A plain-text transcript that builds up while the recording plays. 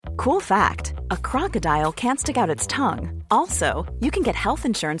Cool fact, a crocodile can't stick out its tongue. Also, you can get health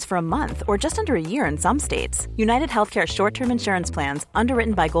insurance for a month or just under a year in some states. United Healthcare short-term insurance plans,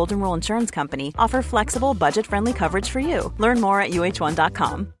 underwritten by Golden Rule Insurance Company, offer flexible, budget-friendly coverage for you. Learn more at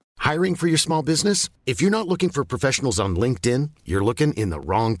uh1.com. Hiring for your small business? If you're not looking for professionals on LinkedIn, you're looking in the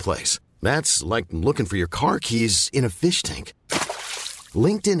wrong place. That's like looking for your car keys in a fish tank.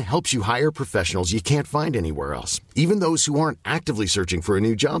 LinkedIn helps you hire professionals you can't find anywhere else, even those who aren't actively searching for a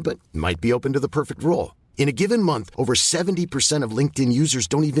new job but might be open to the perfect role. In a given month, over 70% of LinkedIn users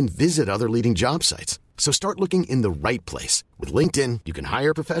don't even visit other leading job sites. So start looking in the right place. With LinkedIn, you can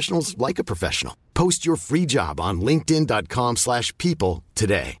hire professionals like a professional. Post your free job on linkedin.com/people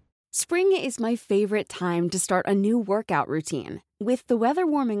today. Spring is my favorite time to start a new workout routine. With the weather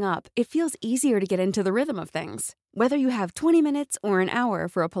warming up, it feels easier to get into the rhythm of things. Whether you have 20 minutes or an hour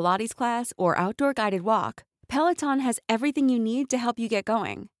for a Pilates class or outdoor guided walk, Peloton has everything you need to help you get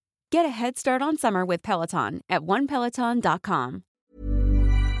going. Get a head start on summer with Peloton at onepeloton.com.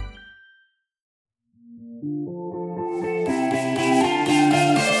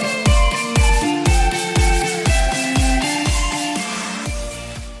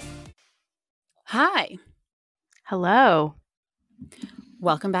 Hi. Hello.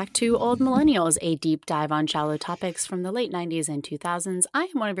 Welcome back to Old Millennials, a deep dive on shallow topics from the late 90s and 2000s. I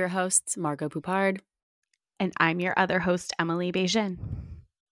am one of your hosts, Margot Poupard. And I'm your other host, Emily Beijing.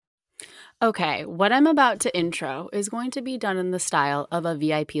 Okay, what I'm about to intro is going to be done in the style of a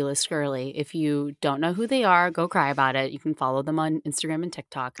VIP list girly. If you don't know who they are, go cry about it. You can follow them on Instagram and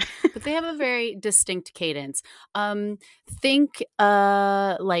TikTok. But they have a very distinct cadence. Think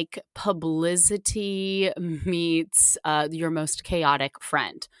like publicity meets your most chaotic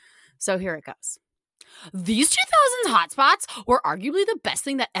friend. So here it goes. These 2000s hotspots were arguably the best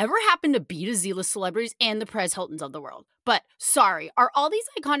thing that ever happened to B to Z-list celebrities and the Perez Hiltons of the world. But sorry, are all these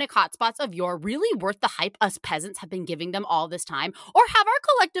iconic hotspots of yore really worth the hype us peasants have been giving them all this time? Or have our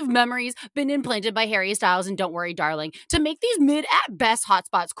collective memories been implanted by Harry Styles and Don't Worry Darling to make these mid-at-best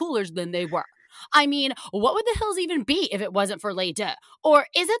hotspots cooler than they were? I mean, what would the hills even be if it wasn't for Les Deux? Or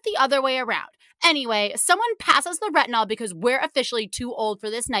is it the other way around? Anyway, someone pass us the retinol because we're officially too old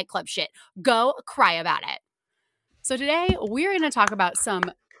for this nightclub shit. Go cry about it. So today, we're going to talk about some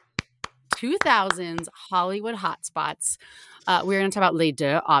 2000s Hollywood hotspots. We're going to talk about Les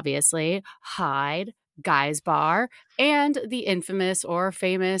Deux, obviously, Hyde, Guy's Bar, and the infamous or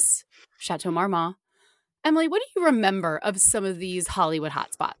famous Chateau Marmont. Emily, what do you remember of some of these Hollywood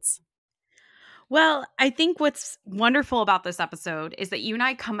hotspots? Well, I think what's wonderful about this episode is that you and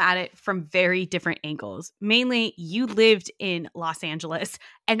I come at it from very different angles. Mainly, you lived in Los Angeles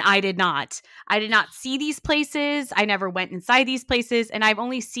and I did not. I did not see these places. I never went inside these places. And I've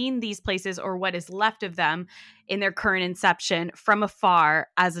only seen these places or what is left of them in their current inception from afar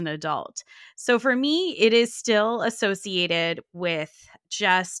as an adult. So for me, it is still associated with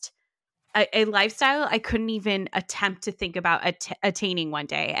just a lifestyle I couldn't even attempt to think about attaining one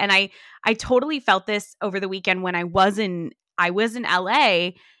day. And I totally felt this over the weekend when I was in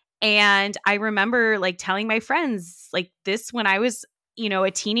LA, and I remember like telling my friends like this when I was,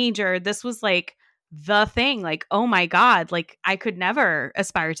 a teenager, this was like the thing, like, oh my God, like I could never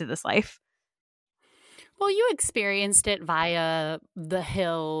aspire to this life. Well, you experienced it via the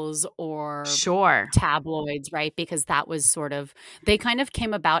hills or sure tabloids, right? Because that was sort of, they kind of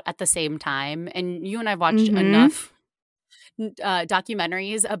came about at the same time. And you and I watched enough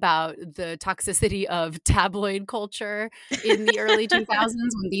documentaries about the toxicity of tabloid culture in the early 2000s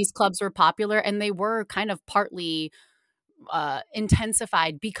when these clubs were popular. And they were kind of partly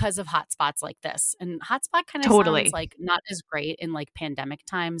intensified because of hotspots like this. And hotspot kind of sounds like not as great in like pandemic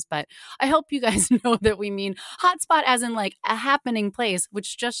times, but I hope you guys know that we mean hotspot as in like a happening place,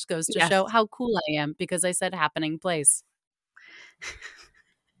 which just goes to show how cool I am because I said happening place.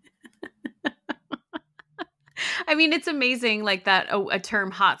 I mean, it's amazing like that a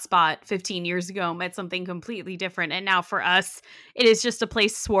term hotspot 15 years ago meant something completely different. And now for us, it is just a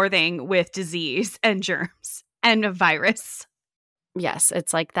place swarthing with disease and germs. And a virus. Yes,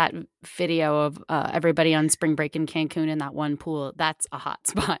 it's like that video of everybody on spring break in Cancun in that one pool. That's a hot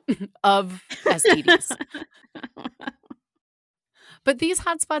spot of STDs. But these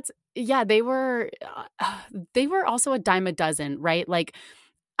hotspots, yeah, they were also a dime a dozen, right? Like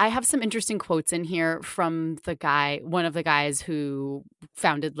I have some interesting quotes in here from one of the guys who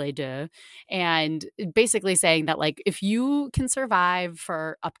founded Les Deux, and basically saying that like if you can survive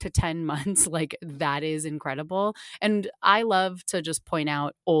for up to 10 months, like that is incredible. And I love to just point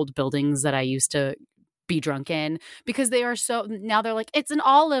out old buildings that I used to be drunk in, because they are so, now they're like, it's an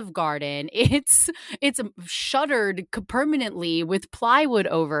Olive Garden. It's shuttered permanently with plywood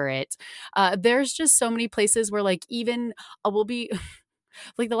over it. There's just so many places where like even we'll be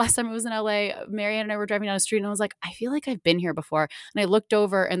like the last time I was in LA, Marianne and I were driving down the street and I was like, I feel like I've been here before. And I looked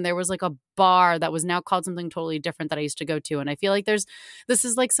over and there was like a bar that was now called something totally different that I used to go to. And I feel like this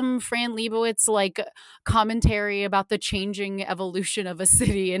is like some Fran Lebowitz like commentary about the changing evolution of a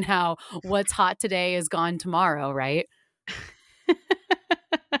city and how what's hot today is gone tomorrow, right?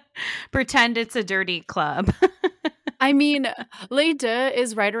 Pretend it's a dirty club. I mean, Les Deux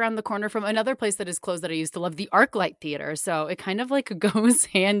is right around the corner from another place that is closed that I used to love, the ArcLight Theater. So it kind of like goes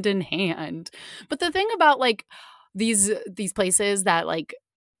hand in hand. But the thing about like these places that like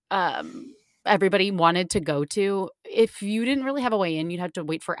everybody wanted to go to, if you didn't really have a way in, you'd have to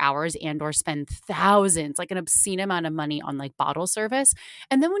wait for hours and or spend thousands, like an obscene amount of money on like bottle service.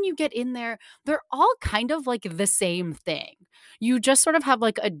 And then when you get in there, they're all kind of like the same thing. You just sort of have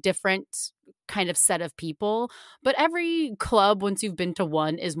like a different kind of set of people, but every club, once you've been to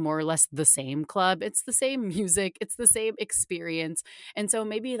one, is more or less the same club. It's the same music, it's the same experience. And so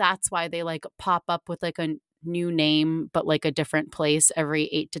maybe that's why they like pop up with like a new name but like a different place every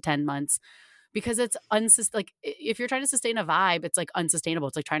 8 to 10 months, because it's like if you're trying to sustain a vibe, it's like unsustainable.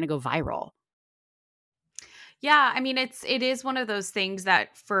 It's like trying to go viral. Yeah, I mean, it is one of those things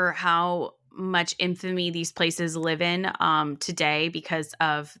that for how much infamy these places live in today, because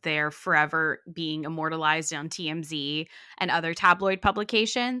of their forever being immortalized on TMZ and other tabloid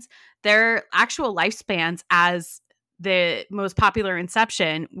publications, their actual lifespans as the most popular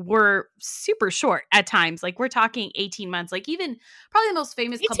inception were super short at times. Like we're talking 18 months, like even probably the most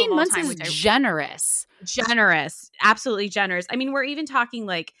famous club of all time. 18 months is generous. Generous. Absolutely generous. I mean, we're even talking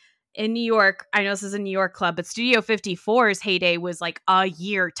like in New York, I know this is a New York club, but Studio 54's heyday was like a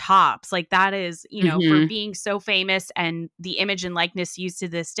year tops. Like that is, you know, for being so famous and the image and likeness used to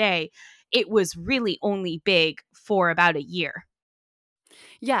this day, it was really only big for about a year.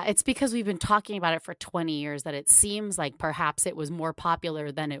 Yeah, it's because we've been talking about it for 20 years that it seems like perhaps it was more popular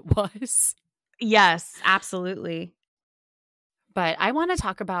than it was. Yes, absolutely. But I want to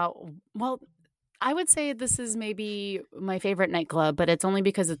talk about, well, I would say this is maybe my favorite nightclub, but it's only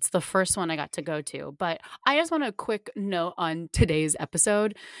because it's the first one I got to go to. But I just want a quick note on today's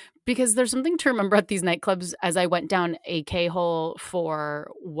episode, because there's something to remember at these nightclubs. As I went down a K-hole for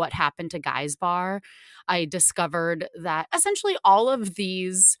What Happened to Guys Bar, I discovered that essentially all of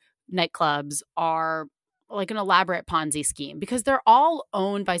these nightclubs are like an elaborate Ponzi scheme, because they're all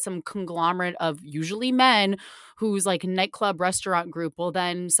owned by some conglomerate of usually men whose like nightclub restaurant group will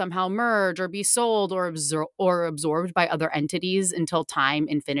then somehow merge or be sold or absorbed by other entities until time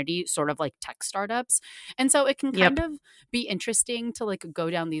infinity, sort of like tech startups. And so it can kind of be interesting to like go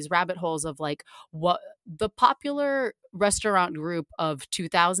down these rabbit holes of like what the popular restaurant group of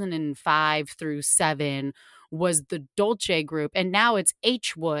 2005 through 7 was the Dolce group, and now it's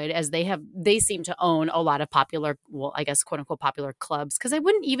H Wood, as they seem to own a lot of popular, well, I guess quote unquote popular clubs, because I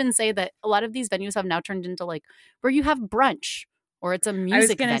wouldn't even say that a lot of these venues have now turned into like where you have brunch or it's a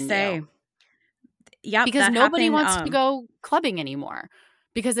music venue. I was going to say, yeah, because nobody wants to go clubbing anymore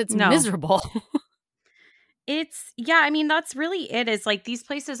because it's miserable. I mean, that's really it, is like these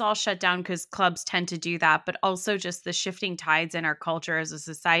places all shut down because clubs tend to do that, but also just the shifting tides in our culture as a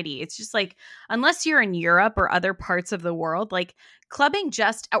society. It's just like, unless you're in Europe or other parts of the world, like clubbing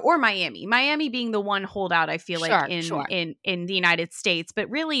or Miami being the one holdout, I feel like in the United States, but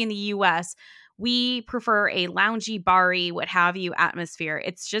really in the US, we prefer a loungy, bar-y, what have you atmosphere.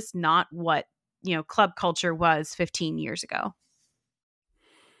 It's just not what, you know, club culture was 15 years ago.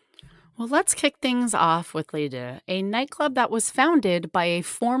 Well, let's kick things off with Les Deux, a nightclub that was founded by a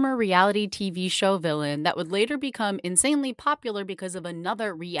former reality TV show villain that would later become insanely popular because of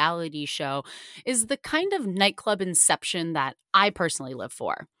another reality show, is the kind of nightclub inception that I personally live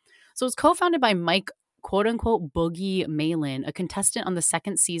for. So it's co-founded by Mike, quote-unquote, Boogie Malin, a contestant on the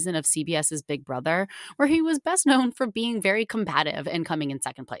second season of CBS's Big Brother, where he was best known for being very combative and coming in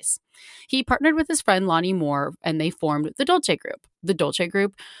second place. He partnered with his friend Lonnie Moore, and they formed the Dolce Group. The Dolce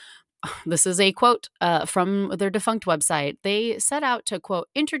Group, this is a quote from their defunct website. They set out to, quote,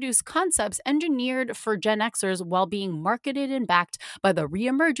 introduce concepts engineered for Gen Xers while being marketed and backed by the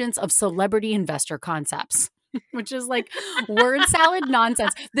reemergence of celebrity investor concepts. Which is like word salad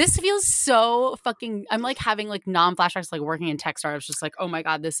nonsense. This feels so fucking, I'm like having like non-flashbacks, like working in tech startups, just like, oh my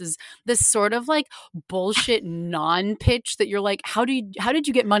God, this is this sort of like bullshit non-pitch that you're like, how did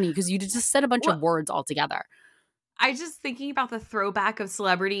you get money? Because you just said a bunch of words all together. I just thinking about the throwback of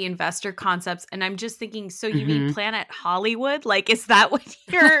celebrity investor concepts, and I'm just thinking, so you mean Planet Hollywood? Like, is that what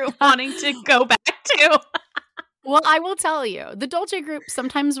you're wanting to go back too. Well, I will tell you, the Dolce Group,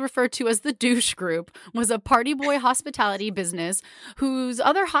 sometimes referred to as the Douche Group, was a party boy hospitality business whose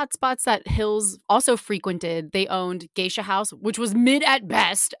other hotspots that Hills also frequented. They owned Geisha House, which was mid at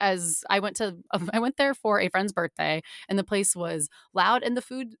best. As I went there for a friend's birthday, and the place was loud and the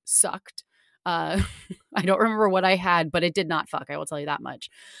food sucked. I don't remember what I had, but it did not fuck. I will tell you that much.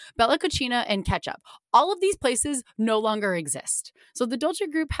 Bella Cucina and Ketchup. All of these places no longer exist. So the Dolce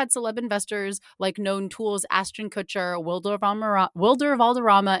Group had celeb investors like known tools Ashton Kutcher, Wilder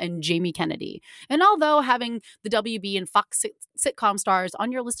Valderrama, and Jamie Kennedy. And although having the WB and Fox sitcom stars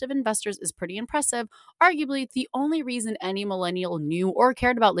on your list of investors is pretty impressive, arguably the only reason any millennial knew or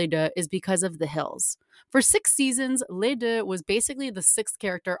cared about Les Deux is because of The Hills. For 6 seasons, Les Deux was basically the 6th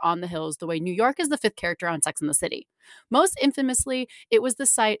character on The Hills, the way New York is the 5th character on Sex and the City. Most infamously, it was the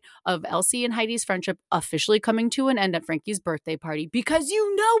site of Elsie and Heidi's friendship officially coming to an end at Frankie's birthday party because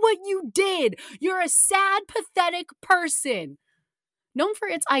you know what you did. You're a sad, pathetic person. Known for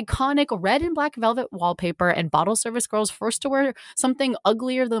its iconic red and black velvet wallpaper and bottle service girls forced to wear something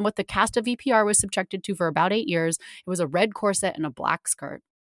uglier than what the cast of VPR was subjected to for about 8 years, it was a red corset and a black skirt.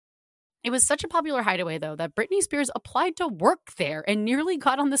 It was such a popular hideaway, though, that Britney Spears applied to work there and nearly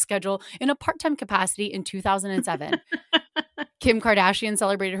got on the schedule in a part-time capacity in 2007. Kim Kardashian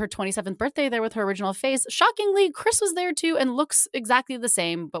celebrated her 27th birthday there with her original face. Shockingly, Kris was there too and looks exactly the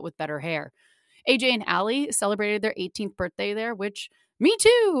same, but with better hair. AJ and Allie celebrated their 18th birthday there, which, me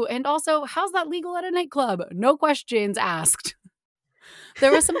too! And also, how's that legal at a nightclub? No questions asked.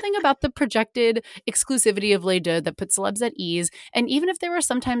 There was something about the projected exclusivity of Les Deux that put celebs at ease, and even if there were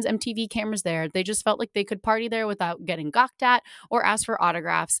sometimes MTV cameras there, they just felt like they could party there without getting gawked at or ask for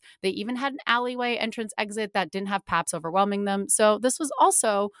autographs. They even had an alleyway entrance exit that didn't have paps overwhelming them, so this was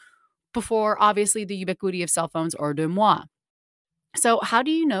also before, obviously, the ubiquity of cell phones hors de moi. So how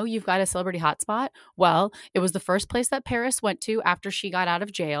do you know you've got a celebrity hotspot? Well, it was the first place that Paris went to after she got out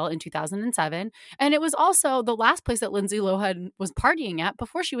of jail in 2007. And it was also the last place that Lindsay Lohan was partying at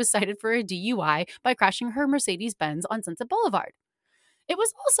before she was cited for a DUI by crashing her Mercedes-Benz on Sunset Boulevard. It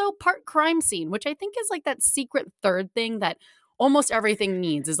was also part crime scene, which I think is like that secret third thing that almost everything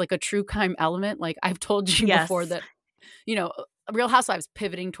needs, is like a true crime element. Like I've told you before that, you know, Real Housewives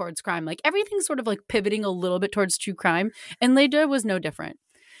pivoting towards crime. Like everything's sort of like pivoting a little bit towards true crime. And Les Deux was no different.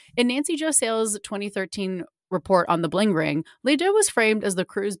 In Nancy Jo Sales' 2013 report on the Bling Ring, Les Deux was framed as the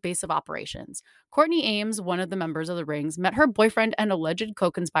crew's base of operations. Courtney Ames, one of the members of the Rings, met her boyfriend and alleged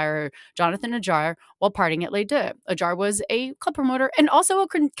co-conspirator Jonathan Ajar while partying at Les Deux. Ajar was a club promoter and also a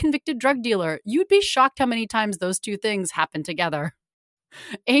convicted drug dealer. You'd be shocked how many times those two things happen together.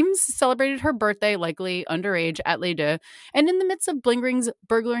 Ames celebrated her birthday, likely underage, at Les Deux, and in the midst of Bling Ring's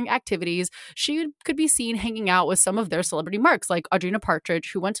burglaring activities, she could be seen hanging out with some of their celebrity marks, like Audrina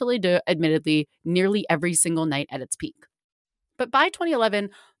Partridge, who went to Les Deux, admittedly, nearly every single night at its peak. But by 2011,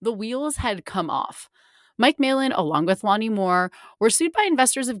 the wheels had come off. Mike Malin, along with Lonnie Moore, were sued by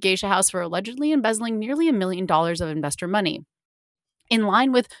investors of Geisha House for allegedly embezzling nearly $1 million of investor money. In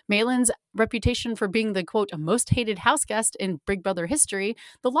line with Malin's reputation for being the, quote, most hated house guest in Big Brother history,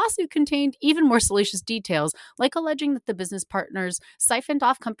 the lawsuit contained even more salacious details, like alleging that the business partners siphoned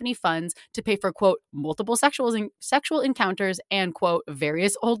off company funds to pay for, quote, multiple sexual encounters and, quote,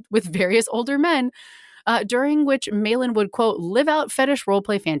 various older men, during which Malin would, quote, live out fetish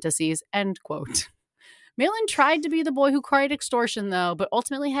roleplay fantasies, end quote. Malin tried to be the boy who cried extortion, though, but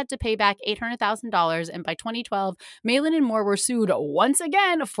ultimately had to pay back $800,000, and by 2012, Malin and Moore were sued once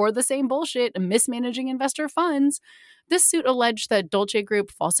again for the same bullshit, mismanaging investor funds. This suit alleged that Dolce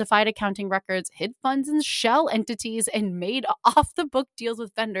Group falsified accounting records, hid funds in shell entities, and made off-the-book deals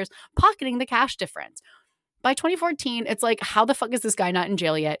with vendors, pocketing the cash difference. By 2014, it's like, how the fuck is this guy not in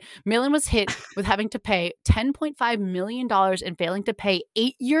jail yet? Malin was hit with having to pay $10.5 million and failing to pay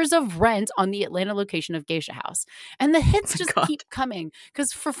 8 years of rent on the Atlanta location of Geisha House. And the hits just keep coming,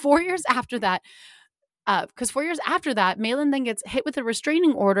 because for 4 years after that, Malin then gets hit with a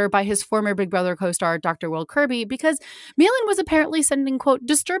restraining order by his former Big Brother co-star, Dr. Will Kirby, because Malin was apparently sending, quote,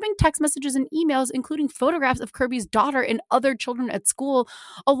 disturbing text messages and emails, including photographs of Kirby's daughter and other children at school,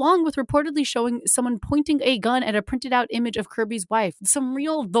 along with reportedly showing someone pointing a gun at a printed out image of Kirby's wife. Some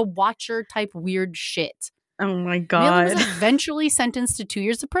real The Watcher type weird shit. Oh my God. Malin was eventually sentenced to 2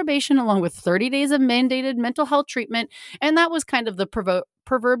 years of probation along with 30 days of mandated mental health treatment, and that was kind of the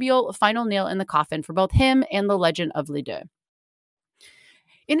proverbial final nail in the coffin for both him and the legend of Les Deux.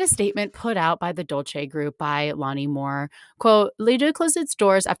 In a statement put out by the Dolce Group by Lonnie Moore, quote, Les Deux closed its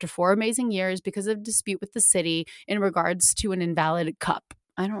doors after 4 amazing years because of dispute with the city in regards to an invalid cup.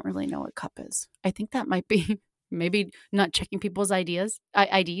 I don't really know what cup is. I think that might be maybe not checking people's IDs.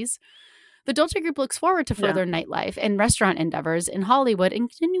 The Dolce Group looks forward to further nightlife and restaurant endeavors in Hollywood and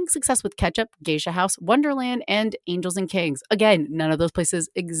continuing success with Ketchup, Geisha House, Wonderland, and Angels and Kings. Again, none of those places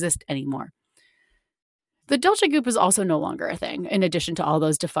exist anymore. The Dolce Group is also no longer a thing, in addition to all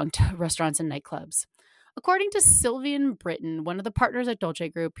those defunct restaurants and nightclubs. According to Sylvian Britton, one of the partners at Dolce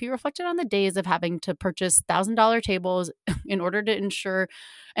Group, he reflected on the days of having to purchase $1,000 tables in order to ensure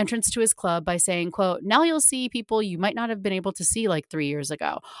entrance to his club by saying, quote, "Now you'll see people you might not have been able to see like 3 years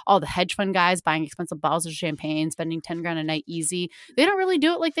ago. All the hedge fund guys buying expensive bottles of champagne, spending 10 grand a night easy. They don't really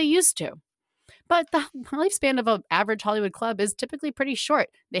do it like they used to." But the lifespan of an average Hollywood club is typically pretty short.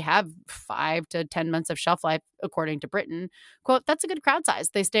 They have 5 to 10 months of shelf life, according to Britton. Quote, "That's a good crowd size.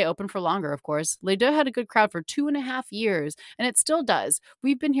 They stay open for longer, of course. Les Deux had a good crowd for 2.5 years, and it still does.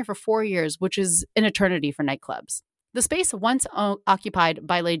 We've been here for 4 years, which is an eternity for nightclubs." The space once occupied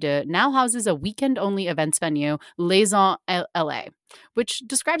by Les Deux now houses a weekend-only events venue, Les Ans LA, which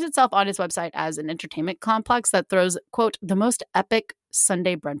describes itself on its website as an entertainment complex that throws, quote, "the most epic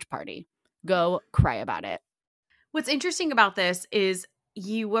Sunday brunch party." Go cry about it. What's interesting about this is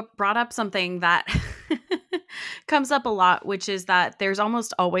you brought up something that comes up a lot, which is that there's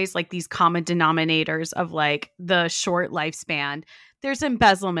almost always like these common denominators of like the short lifespan. There's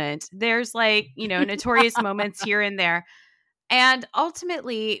embezzlement. There's like, notorious moments here and there. And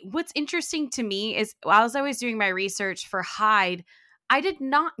ultimately, what's interesting to me is as I was doing my research for Hyde, I did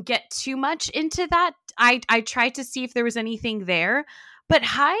not get too much into that. I tried to see if there was anything there. But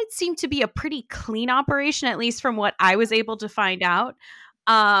Hyde seemed to be a pretty clean operation, at least from what I was able to find out.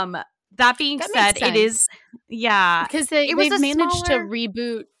 That being said, it is, because they've managed to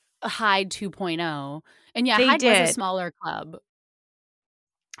reboot Hyde 2.0. And Hyde was a smaller club.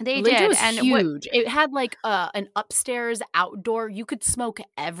 They did. It was huge. It had like an upstairs outdoor. You could smoke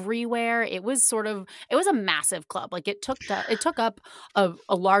everywhere. It was a massive club. Like it took up a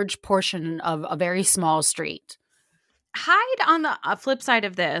large portion of a very small street. Hyde, on the flip side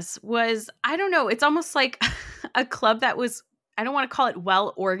of this, was, I don't know, it's almost like a club that was, I don't want to call it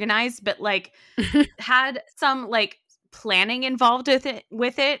well organized, but like had some like planning involved with it,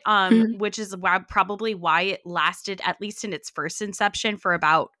 which is probably why it lasted, at least in its first inception, for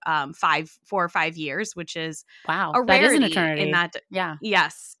about 4 or 5 years, which is a rarity. That is an eternity. In that,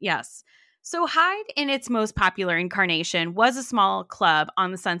 yes. So Hyde, in its most popular incarnation, was a small club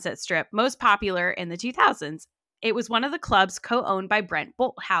on the Sunset Strip, most popular in the 2000s. It was one of the clubs co-owned by Brent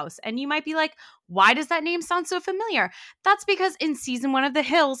Bolthouse. And you might be like, why does that name sound so familiar? That's because in season 1 of The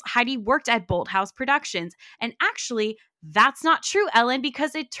Hills, Heidi worked at Bolthouse Productions. And actually, that's not true, Ellen,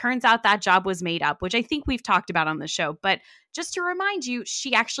 because it turns out that job was made up, which I think we've talked about on the show. But just to remind you,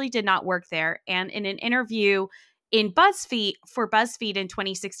 she actually did not work there. And in an interview in BuzzFeed in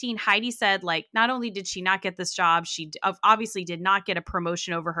 2016, Heidi said, like, not only did she not get this job, she obviously did not get a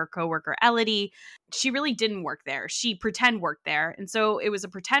promotion over her coworker Elodie. She really didn't work there. She pretend worked there. And so it was a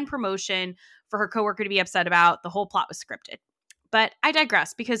pretend promotion for her coworker to be upset about. The whole plot was scripted. But I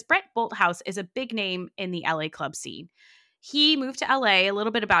digress, because Brent Bolthouse is a big name in the LA club scene. He moved to LA, a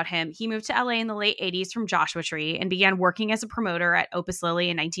little bit about him. He moved to LA in the late 80s from Joshua Tree and began working as a promoter at Opus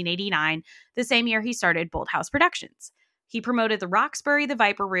Lily in 1989, the same year he started Bolthouse Productions. He promoted the Roxbury, the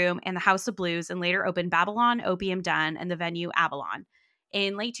Viper Room, and the House of Blues, and later opened Babylon, Opium Den, and the venue Avalon.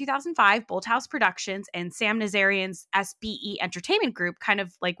 In late 2005, Bolthouse Productions and Sam Nazarian's SBE Entertainment Group, kind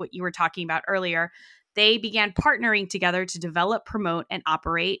of like what you were talking about earlier, they began partnering together to develop, promote, and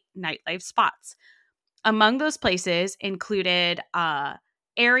operate nightlife spots. Among those places included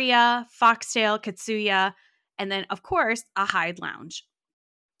Area, Foxtail, Katsuya, and then, of course, a Hyde Lounge.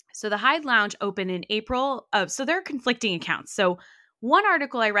 So the Hyde Lounge opened in April. So there are conflicting accounts. So one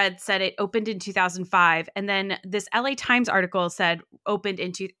article I read said it opened in 2005, and then this LA Times article said opened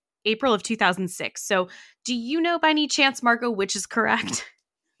in April of 2006. So do you know by any chance, Margot, which is correct?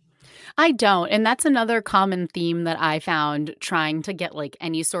 I don't. And that's another common theme that I found trying to get like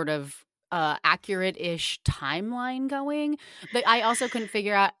any sort of accurate-ish timeline going. But I also couldn't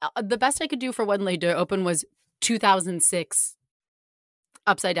figure out the best I could do for when Les Deux opened was 2006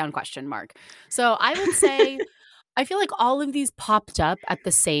 upside down question mark. So I would say I feel like all of these popped up at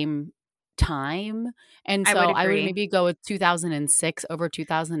the same time. And so I would maybe go with 2006 over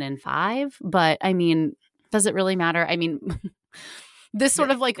 2005. But I mean, does it really matter? I mean, this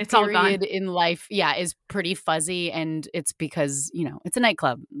sort of like period in life, is pretty fuzzy, and it's because, it's a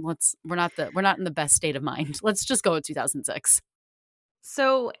nightclub. We're not in the best state of mind. Let's just go with 2006.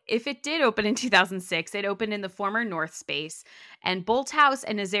 So if it did open in 2006, it opened in the former North Space, and Bolthouse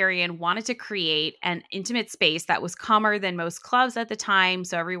and Nazarian wanted to create an intimate space that was calmer than most clubs at the time.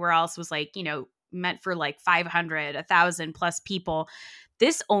 So everywhere else was like, meant for like 500, 1,000 plus people.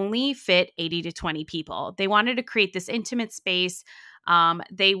 this only fit 80 to 20 people. They wanted to create this intimate space.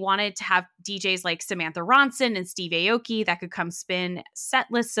 They wanted to have DJs like Samantha Ronson and Steve Aoki that could come spin set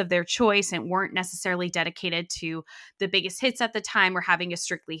lists of their choice and weren't necessarily dedicated to the biggest hits at the time or having a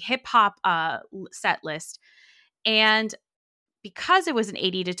strictly hip hop set list. And because it was an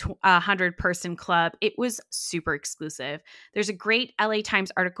 80 to 100 person club, it was super exclusive. There's a great LA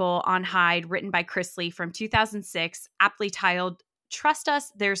Times article on Hyde written by Chris Lee from 2006, aptly titled, "Trust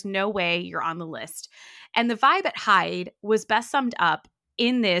us, there's no way you're on the list." And the vibe at Hyde was best summed up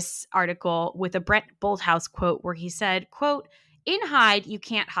in this article with a Brent Bolthouse quote where he said, quote, "In Hyde, you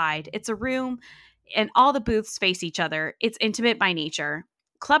can't hide. It's a room and all the booths face each other. It's intimate by nature."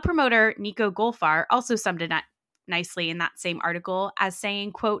 Club promoter Nico Golfar also summed it up nicely in that same article as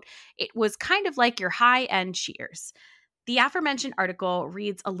saying, quote, "It was kind of like your high-end Cheers." The aforementioned article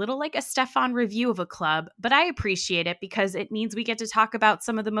reads a little like a Stefan review of a club, but I appreciate it because it means we get to talk about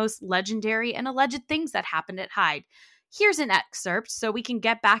some of the most legendary and alleged things that happened at Hyde. Here's an excerpt so we can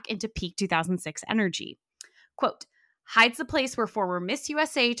get back into peak 2006 energy. Quote, "Hyde's the place where former Miss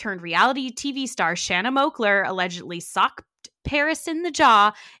USA turned reality TV star Shanna Moakler allegedly socked Paris in the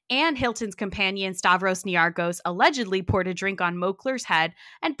jaw, and Hilton's companion Stavros Niarchos allegedly poured a drink on Moakler's head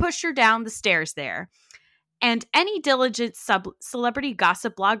and pushed her down the stairs there. And any diligent celebrity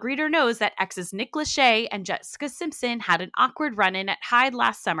gossip blog reader knows that exes Nick Lachey and Jessica Simpson had an awkward run-in at Hyde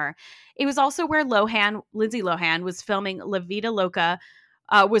last summer. It was also where Lindsay Lohan, was filming living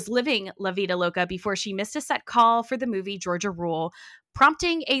La Vida Loca before she missed a set call for the movie Georgia Rule,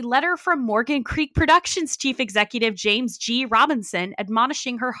 prompting a letter from Morgan Creek Productions chief executive James G. Robinson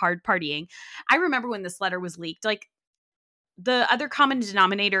admonishing her hard partying. I remember when this letter was leaked, like, the other common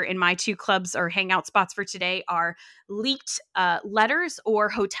denominator in my two clubs or hangout spots for today are leaked letters or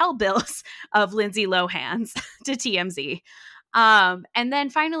hotel bills of Lindsay Lohan's to TMZ. And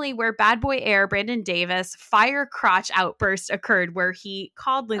then finally, where Bad Boy Air Brandon Davis fire crotch outburst occurred, where he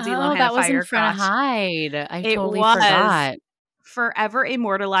called Lindsay Lohan that a was fire in front crotch. of Hyde. I totally forgot. Forever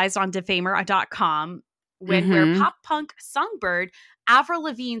immortalized on Defamer.com where pop punk songbird Avril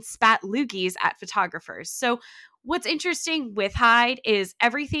Lavigne spat loogies at photographers. So what's interesting with Hyde is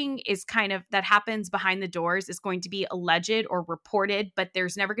everything is kind of that happens behind the doors is going to be alleged or reported, but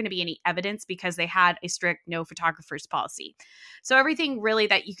there's never going to be any evidence because they had a strict no photographers policy. So everything really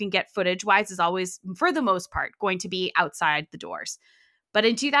that you can get footage wise is always, for the most part, going to be outside the doors. But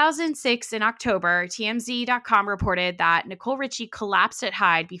in 2006, in October, TMZ.com reported that Nicole Richie collapsed at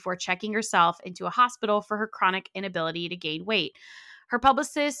Hyde before checking herself into a hospital for her chronic inability to gain weight. Her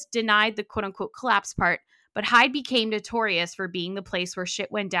publicist denied the quote-unquote collapse part, but Hyde became notorious for being the place where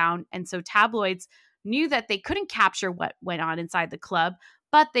shit went down, and so tabloids knew that they couldn't capture what went on inside the club,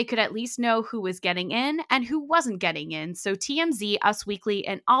 but they could at least know who was getting in and who wasn't getting in. So TMZ, Us Weekly,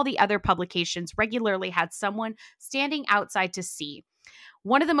 and all the other publications regularly had someone standing outside to see.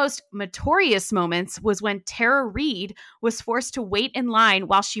 One of the most notorious moments was when Tara Reid was forced to wait in line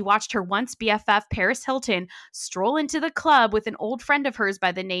while she watched her once BFF Paris Hilton stroll into the club with an old friend of hers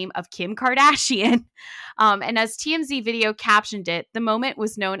by the name of Kim Kardashian. And as TMZ video captioned it, the moment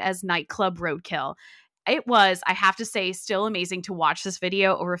was known as nightclub roadkill. It was, I have to say, still amazing to watch this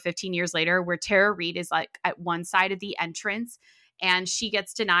video over 15 years later where Tara Reid is like at one side of the entrance and she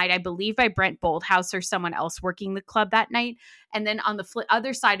gets denied, I believe, by Brent Bolthouse or someone else working the club that night. And then on the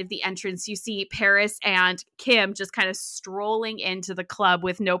other side of the entrance, you see Paris and Kim just kind of strolling into the club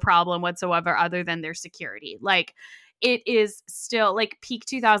with no problem whatsoever other than their security. Like, it is still like peak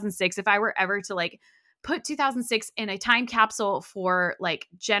 2006. If I were ever to like put 2006 in a time capsule for like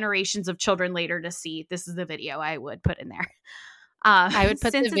generations of children later to see, this is the video I would put in there. I would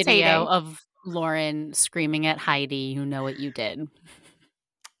put the video of Lauren screaming at Heidi, "You know what you did."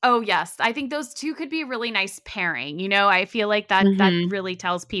 Oh, yes. I think those two could be a really nice pairing. You know, I feel like that really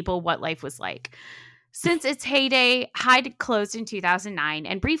tells people what life was like. Since its heyday, Hyde closed in 2009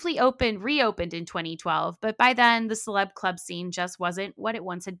 and briefly reopened in 2012. But by then, the celeb club scene just wasn't what it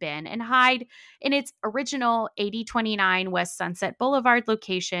once had been. And Hyde, in its original 8029 West Sunset Boulevard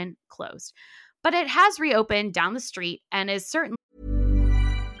location, closed. But it has reopened down the street and is certainly...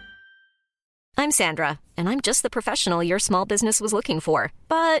 I'm Sandra, and I'm just the professional your small business was looking for.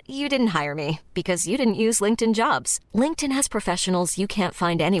 But you didn't hire me because you didn't use LinkedIn Jobs. LinkedIn has professionals you can't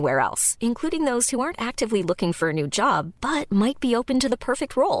find anywhere else, including those who aren't actively looking for a new job, but might be open to the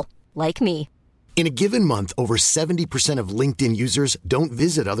perfect role, like me. In a given month, over 70% of LinkedIn users don't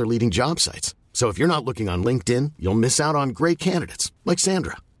visit other leading job sites. So if you're not looking on LinkedIn, you'll miss out on great candidates like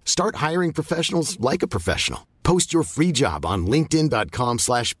Sandra. Start hiring professionals like a professional. Post your free job on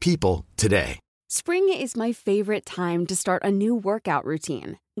linkedin.com/people today. Spring is my favorite time to start a new workout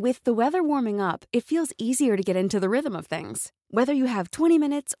routine. With the weather warming up, it feels easier to get into the rhythm of things. Whether you have 20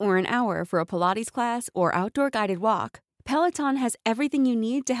 minutes or an hour for a Pilates class or outdoor guided walk, Peloton has everything you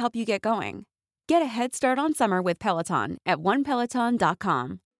need to help you get going. Get a head start on summer with Peloton at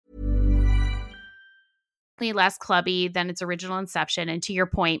onepeloton.com. Less clubby than its original inception. And to your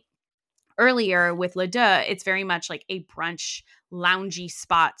point earlier with Le Deux, it's very much like a brunch, loungy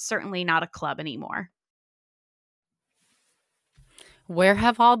spot, certainly not a club anymore. Where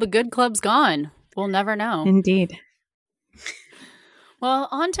have all the good clubs gone? We'll never know. Indeed. Well,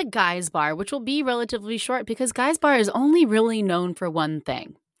 on to Guy's Bar, which will be relatively short because Guy's Bar is only really known for one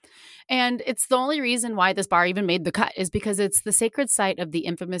thing. And it's the only reason why this bar even made the cut is because it's the sacred site of the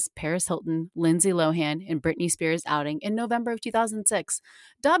infamous Paris Hilton, Lindsay Lohan, and Britney Spears outing in November of 2006.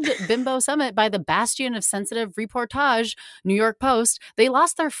 Dubbed Bimbo Summit by the bastion of sensitive reportage, New York Post, they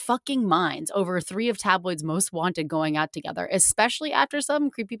lost their fucking minds over 3 of tabloid's most wanted going out together, especially after some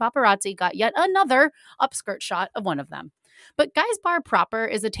creepy paparazzi got yet another upskirt shot of one of them. But Guy's Bar proper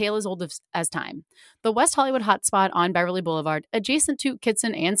is a tale as old as time. The West Hollywood hotspot on Beverly Boulevard, adjacent to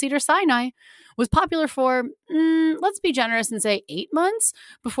Kitson and Cedars-Sinai, was popular for, let's be generous and say 8 months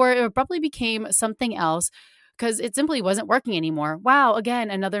before it abruptly became something else because it simply wasn't working anymore. Wow,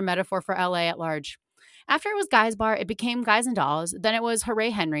 again, another metaphor for LA at large. After it was Guy's Bar, it became Guys and Dolls. Then it was Hooray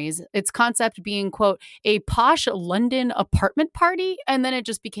Henry's, its concept being, quote, a posh London apartment party, and then it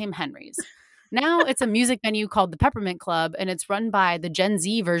just became Henry's. Now it's a music venue called the Peppermint Club, and it's run by the Gen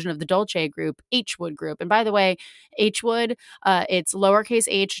Z version of the Dolce group, H-Wood Group. And by the way, H-Wood, it's lowercase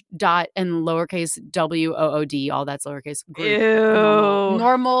h dot and lowercase W-O-O-D. All that's lowercase group. Ew.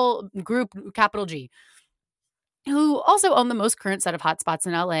 Normal group, capital G. Who also own the most current set of hotspots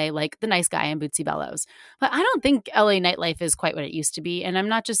in LA, like The Nice Guy and Bootsy Bellows. But I don't think LA nightlife is quite what it used to be. And I'm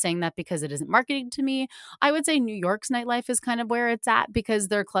not just saying that because it isn't marketing to me. I would say New York's nightlife is kind of where it's at because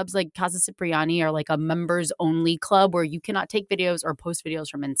there are clubs like Casa Cipriani are like a members only club where you cannot take videos or post videos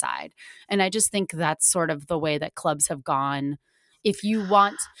from inside. And I just think that's sort of the way that clubs have gone. If you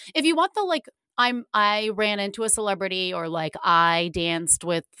want the like, I ran into a celebrity or like I danced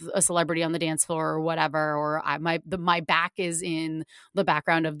with a celebrity on the dance floor or whatever, or my back is in the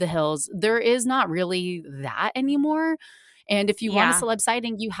background of The Hills. There is not really that anymore. And if you want a celeb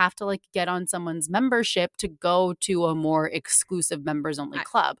sighting, you have to like get on someone's membership to go to a more exclusive members only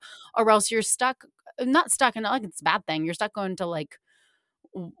club, or else you're not stuck, and not like it's a bad thing. You're stuck going to like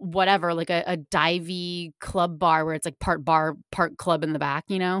whatever, like a divey club bar where it's like part bar, part club in the back,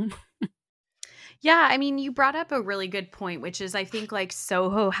 you know? Yeah, I mean, you brought up a really good point, which is I think like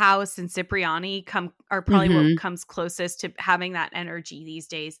Soho House and Cipriani are probably what comes closest to having that energy these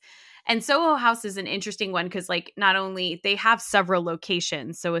days. And Soho House is an interesting one because like not only they have several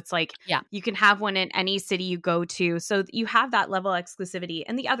locations, so it's like you can have one in any city you go to, so you have that level of exclusivity.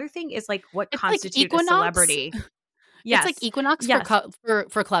 And the other thing is like what constitutes a celebrity. Yes. It's like Equinox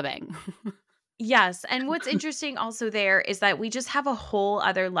for clubbing. Yes. And what's interesting also there is that we just have a whole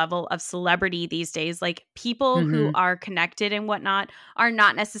other level of celebrity these days. Like people who are connected and whatnot are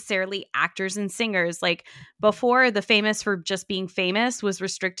not necessarily actors and singers. Like before, the famous for just being famous was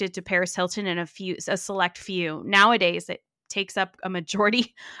restricted to Paris Hilton and a select few. Nowadays, it takes up a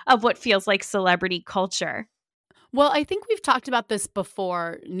majority of what feels like celebrity culture. Well, I think we've talked about this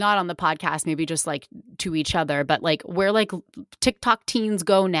before, not on the podcast, maybe just like to each other, but like where like TikTok teens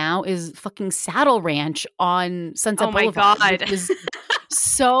go now is fucking Saddle Ranch on Sunset Boulevard. Oh my God. Which is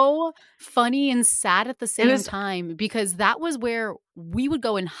so funny and sad at the same time because that was where we would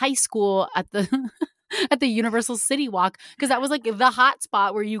go in high school at the Universal City Walk because that was like the hot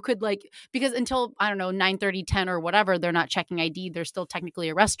spot where you could like, because until, I don't know, 9:30, 10 or whatever, they're not checking ID. They're still technically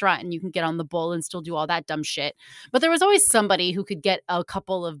a restaurant and you can get on the bull and still do all that dumb shit. But there was always somebody who could get a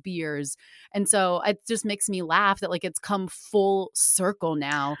couple of beers. And so it just makes me laugh that like it's come full circle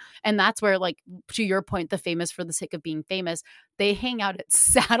now. And that's where like, to your point, the famous for the sake of being famous, they hang out at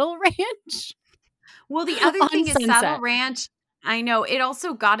Saddle Ranch. Well, the other thing is Saddle Ranch, I know it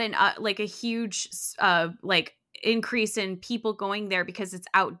also got like a huge like increase in people going there because it's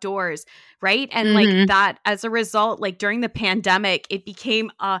outdoors, right? And like that as a result, like during the pandemic, it became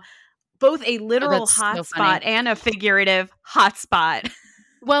both a literal hotspot and a figurative hotspot.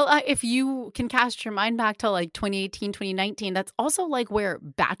 Well, if you can cast your mind back to like 2018, 2019, that's also like where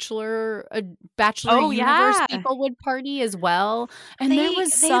Bachelor universe people would party as well. And there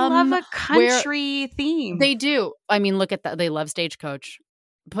was they love a country theme. They do. I mean, look at that. They love Stagecoach.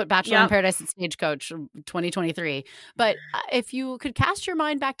 put Bachelor in Paradise and Stagecoach 2023. But if you could cast your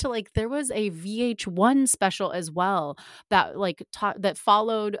mind back to like, there was a VH1 special as well that like that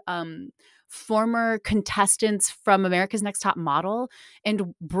followed former contestants from America's Next Top Model.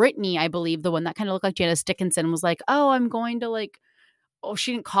 And Brittany, I believe, the one that kind of looked like Janice Dickinson, was like, oh, I'm going to like, oh,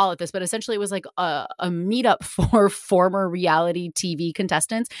 she didn't call it this, but essentially it was like a meetup for former reality TV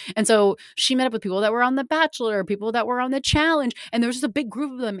contestants. And so she met up with people that were on The Bachelor, people that were on The Challenge, and there was just a big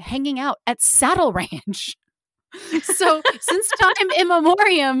group of them hanging out at Saddle Ranch. So since time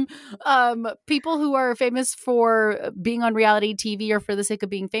immemorial, people who are famous for being on reality TV or for the sake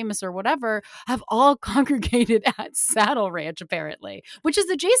of being famous or whatever have all congregated at Saddle Ranch, apparently, which is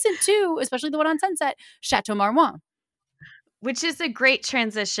adjacent to, especially the one on Sunset, Chateau Marmont. Which is a great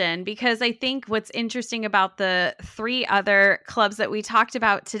transition, because I think what's interesting about the 3 other clubs that we talked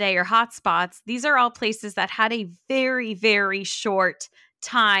about today, or hotspots, these are all places that had a very, very short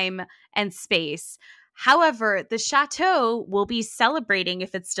time and space. However, the Chateau will be celebrating,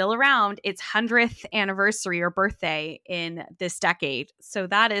 if it's still around, its 100th anniversary or birthday in this decade. So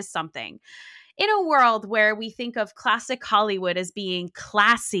that is something. In a world where we think of classic Hollywood as being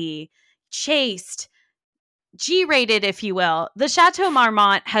classy, chaste, G-rated, if you will, the Chateau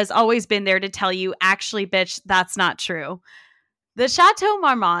Marmont has always been there to tell you, actually, bitch, that's not true. The Chateau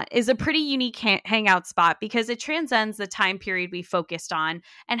Marmont is a pretty unique hangout spot because it transcends the time period we focused on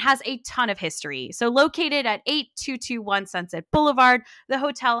and has a ton of history. So located at 8221 Sunset Boulevard, the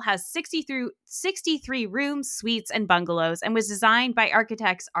hotel has 63 rooms, suites, and bungalows, and was designed by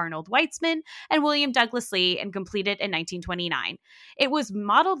architects Arnold Weitzman and William Douglas Lee and completed in 1929. It was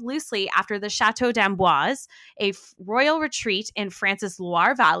modeled loosely after the Chateau d'Amboise, a royal retreat in France's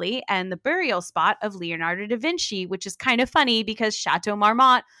Loire Valley, and the burial spot of Leonardo da Vinci, which is kind of funny because Chateau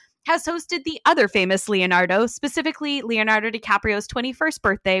Marmont has hosted the other famous Leonardo, specifically Leonardo DiCaprio's 21st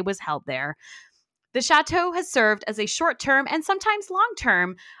birthday was held there. The Chateau has served as a short-term and sometimes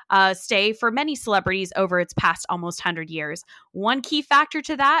long-term stay for many celebrities over its past almost 100 years. One key factor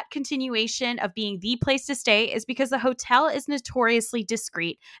to that continuation of being the place to stay is because the hotel is notoriously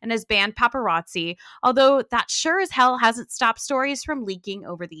discreet and has banned paparazzi, although that sure as hell hasn't stopped stories from leaking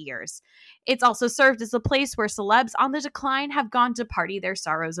over the years. It's also served as a place where celebs on the decline have gone to party their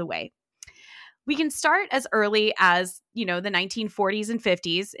sorrows away. We can start as early as, the 1940s and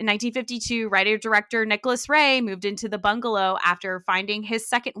 50s. In 1952, writer-director Nicholas Ray moved into the bungalow after finding his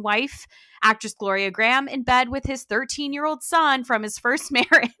second wife, actress Gloria Graham, in bed with his 13-year-old son from his first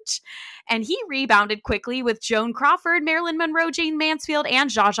marriage. And he rebounded quickly with Joan Crawford, Marilyn Monroe, Jane Mansfield, and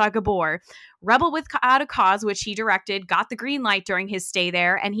Zsa Zsa Gabor. Rebel Without a Cause, which he directed, got the green light during his stay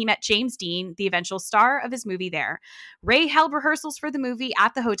there, and he met James Dean, the eventual star of his movie there. Ray held rehearsals for the movie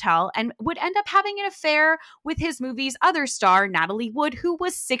at the hotel and would end up having an affair with his movie's other star, Natalie Wood, who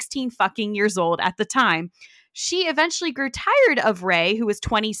was 16 fucking years old at the time. She eventually grew tired of Ray, who was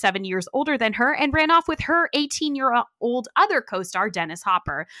 27 years older than her, and ran off with her 18-year-old other co-star, Dennis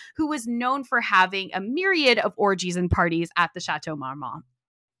Hopper, who was known for having a myriad of orgies and parties at the Chateau Marmont.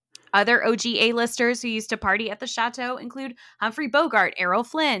 Other OG A-listers who used to party at the Chateau include Humphrey Bogart, Errol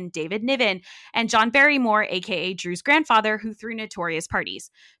Flynn, David Niven, and John Barrymore, a.k.a. Drew's grandfather, who threw notorious parties.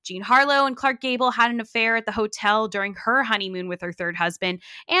 Jean Harlow and Clark Gable had an affair at the hotel during her honeymoon with her third husband,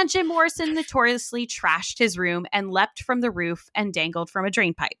 and Jim Morrison notoriously trashed his room and leapt from the roof and dangled from a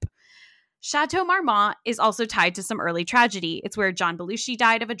drain pipe. Chateau Marmont is also tied to some early tragedy. It's where John Belushi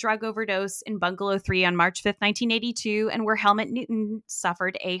died of a drug overdose in Bungalow 3 on March 5th, 1982, and where Helmut Newton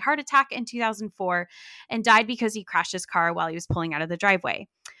suffered a heart attack in 2004 and died because he crashed his car while he was pulling out of the driveway.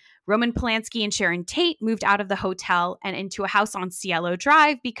 Roman Polanski and Sharon Tate moved out of the hotel and into a house on Cielo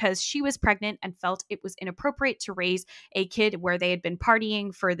Drive because she was pregnant and felt it was inappropriate to raise a kid where they had been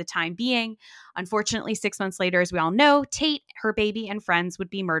partying for the time being. Unfortunately, 6 months later, as we all know, Tate, her baby, and friends would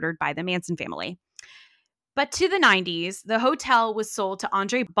be murdered by the Manson family. But to the 90s, the hotel was sold to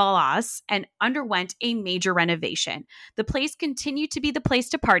Andre Balazs and underwent a major renovation. The place continued to be the place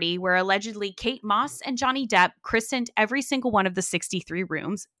to party, where allegedly Kate Moss and Johnny Depp christened every single one of the 63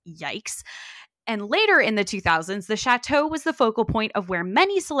 rooms. Yikes. And later in the 2000s, the Chateau was the focal point of where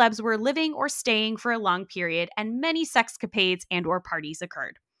many celebs were living or staying for a long period, and many sexcapades and or parties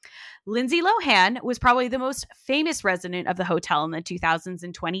occurred. Lindsay Lohan was probably the most famous resident of the hotel in the 2000s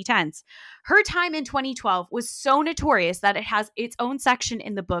and 2010s. Her time in 2012 was so notorious that it has its own section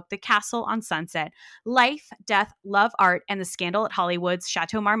in the book, The Castle on Sunset, Life, Death, Love, Art, and the Scandal at Hollywood's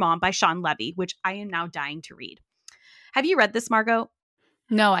Chateau Marmont by Sean Levy, which I am now dying to read. Have you read this, Margot?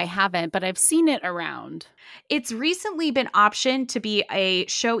 No, I haven't, but I've seen it around. It's recently been optioned to be a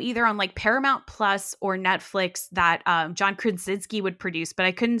show either on like Paramount Plus or Netflix that John Krasinski would produce, but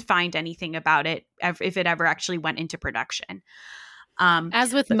I couldn't find anything about it if it ever actually went into production.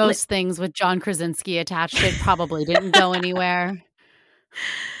 As with most things with John Krasinski attached, it probably didn't go anywhere.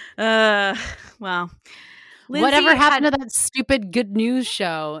 Well, Lindsay whatever happened to that stupid Good News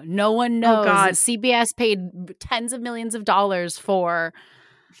show? No one knows. Oh, God. CBS paid tens of millions of dollars for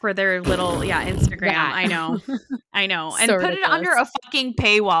their little Instagram. That. I know. And So put ridiculous. it under a fucking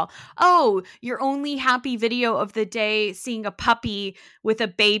paywall. Oh, your only happy video of the day, seeing a puppy with a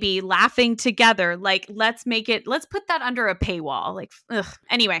baby laughing together. Like, let's put that under a paywall. Like, ugh.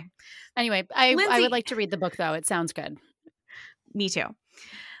 Anyway, I Lindsay- would like to read the book, though. It sounds good. Me too.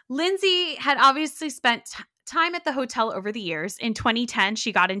 Lindsay had obviously spent time at the hotel over the years. In 2010,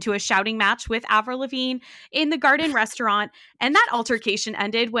 she got into a shouting match with Avril Lavigne in the Garden restaurant, and that altercation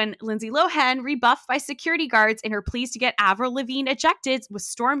ended when Lindsay Lohan, rebuffed by security guards in her pleas to get Avril Lavigne ejected, was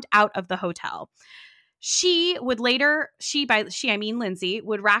stormed out of the hotel. She would later, I mean Lindsay,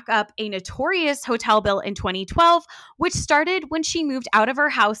 would rack up a notorious hotel bill in 2012, which started when she moved out of her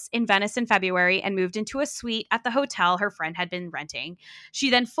house in Venice in February and moved into a suite at the hotel her friend had been renting. She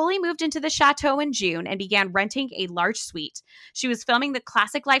then fully moved into the chateau in June and began renting a large suite. She was filming the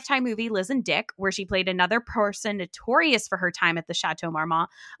classic Lifetime movie Liz and Dick, where she played another person notorious for her time at the Chateau Marmont,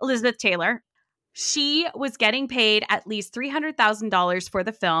 Elizabeth Taylor. She was getting paid at least $300,000 for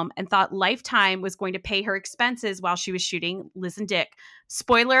the film and thought Lifetime was going to pay her expenses while she was shooting Liz and Dick.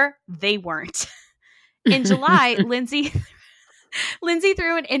 Spoiler, they weren't. In July, Lindsay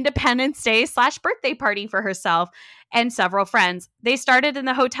threw an Independence Day / birthday party for herself and several friends. They started in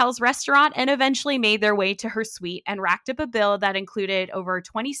the hotel's restaurant and eventually made their way to her suite and racked up a bill that included over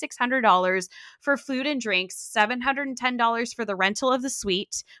 $2,600 for food and drinks, $710 for the rental of the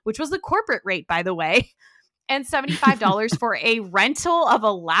suite, which was the corporate rate, by the way, and $75 for a rental of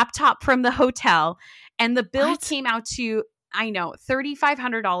a laptop from the hotel. And the bill came out to,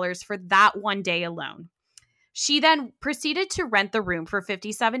 $3,500 for that one day alone. She then proceeded to rent the room for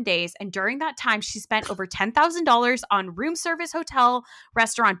 57 days, and during that time, she spent over $10,000 on room service, hotel,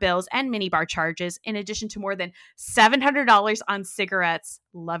 restaurant bills, and minibar charges, in addition to more than $700 on cigarettes.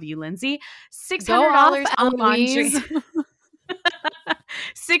 Love you, Lindsay. $600 on laundry.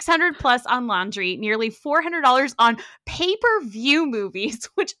 $600 plus on laundry, nearly $400 on pay-per-view movies,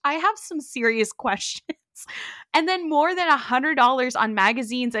 which I have some serious questions. And then more than $100 on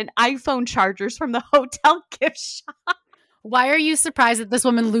magazines and iPhone chargers from the hotel gift shop. Why are you surprised that this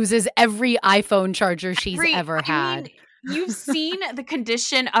woman loses every iPhone charger she's ever had? You've seen the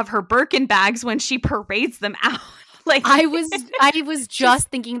condition of her Birkin bags when she parades them out. Like, I was just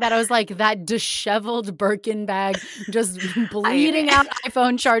thinking that. I was like, that disheveled Birkin bag just bleeding out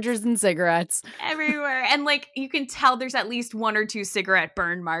iPhone chargers and cigarettes everywhere. And like, you can tell there's at least one or two cigarette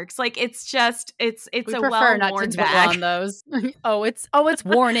burn marks. Like, it's just, it's we a prefer well-worn not to dwell bag. on those. It's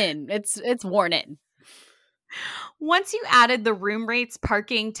worn in. It's worn in. Once you added the room rates,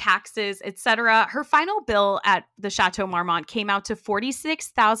 parking, taxes, etc., her final bill at the Chateau Marmont came out to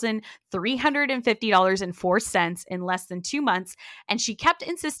 $46,350.04 in less than 2 months, and she kept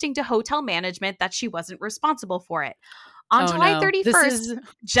insisting to hotel management that she wasn't responsible for it. On July 31st,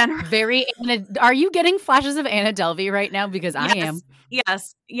 are you getting flashes of Anna Delvey right now? Because I am.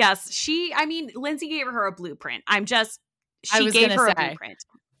 Yes. Lindsay gave her a blueprint. She gave her a blueprint.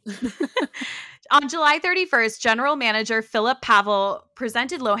 On July 31st, General Manager Philip Pavel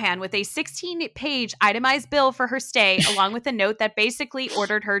presented Lohan with a 16-page itemized bill for her stay, along with a note that basically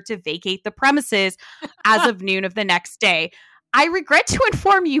ordered her to vacate the premises as of noon of the next day. I regret to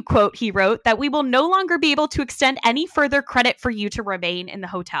inform you, quote, he wrote, that we will no longer be able to extend any further credit for you to remain in the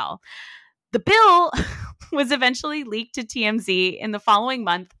hotel. The bill was eventually leaked to TMZ in the following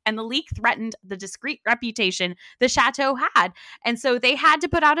month, and the leak threatened the discreet reputation the Chateau had. And so they had to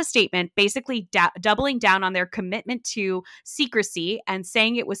put out a statement basically doubling down on their commitment to secrecy and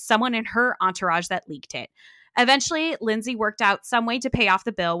saying it was someone in her entourage that leaked it. Eventually, Lindsay worked out some way to pay off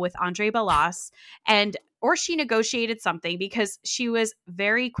the bill with Andre Balazs, or she negotiated something because she was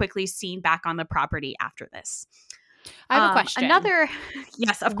very quickly seen back on the property after this. I have a question.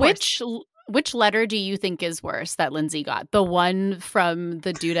 Yes, of course. Which letter do you think is worse that Lindsay got? The one from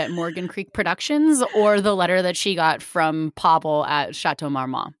the dude at Morgan Creek Productions or the letter that she got from Pavel at Chateau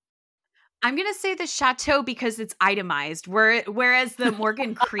Marmont? I'm going to say the Chateau because it's itemized, whereas the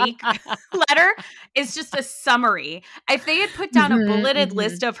Morgan Creek letter is just a summary. If they had put down a bulleted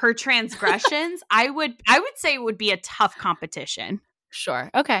list of her transgressions, I would say it would be a tough competition. Sure.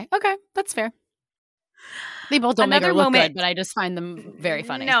 Okay. That's fair. They both don't make her Another look moment- good, but I just find them very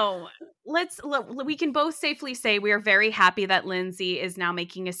funny. No, we can both safely say we are very happy that Lindsay is now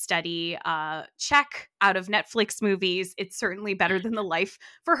making a steady check out of Netflix movies. It's certainly better than the life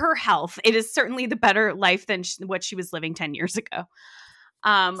for her health. It is certainly the better life than what she was living 10 years ago.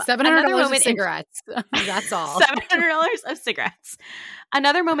 $700 of cigarettes. That's all. $700 of cigarettes.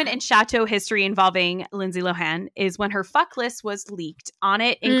 Another moment in Chateau history involving Lindsay Lohan is when her fuck list was leaked. On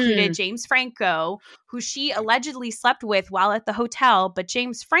it included James Franco, who she allegedly slept with while at the hotel. But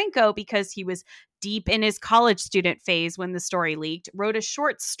James Franco, because he was deep in his college student phase when the story leaked, wrote a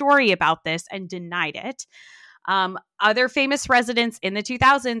short story about this and denied it. Other famous residents in the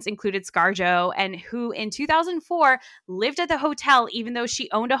 2000s included ScarJo, and who in 2004 lived at the hotel even though she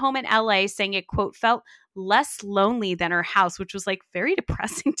owned a home in LA, saying it, quote, felt less lonely than her house, which was like very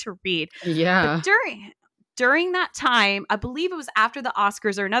depressing to read. Yeah. But during that time, I believe it was after the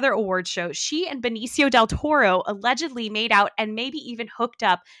Oscars or another award show, she and Benicio del Toro allegedly made out and maybe even hooked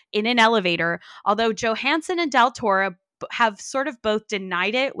up in an elevator, although Johansson and del Toro have sort of both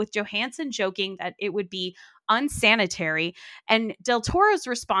denied it, with Johansson joking that it would be unsanitary. And Del Toro's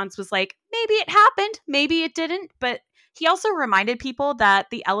response was like, maybe it happened, maybe it didn't. But he also reminded people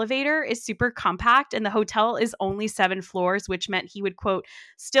that the elevator is super compact and the hotel is only 7 floors, which meant he would, quote,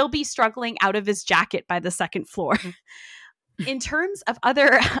 still be struggling out of his jacket by the 2nd floor. In terms of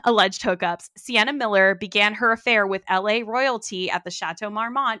other alleged hookups, Sienna Miller began her affair with LA royalty at the Chateau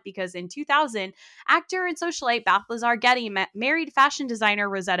Marmont because in 2000, actor and socialite Balthazar Getty married fashion designer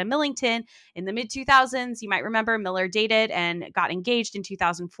Rosetta Millington. In the mid-2000s, you might remember Miller dated and got engaged in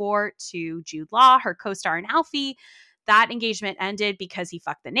 2004 to Jude Law, her co-star in Alfie. That engagement ended because he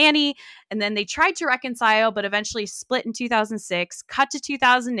fucked the nanny. And then they tried to reconcile, but eventually split in 2006. Cut to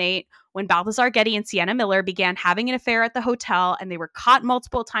 2008, when Balthazar Getty and Sienna Miller began having an affair at the hotel, and they were caught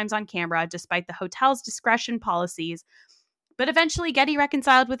multiple times on camera despite the hotel's discretion policies. But eventually, Getty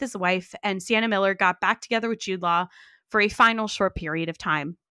reconciled with his wife, and Sienna Miller got back together with Jude Law for a final short period of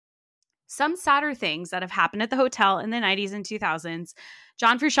time. Some sadder things that have happened at the hotel in the 90s and 2000s.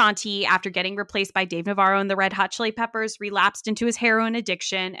 John Frusciante, after getting replaced by Dave Navarro and the Red Hot Chili Peppers, relapsed into his heroin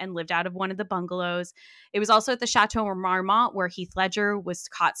addiction and lived out of one of the bungalows. It was also at the Chateau Marmont where Heath Ledger was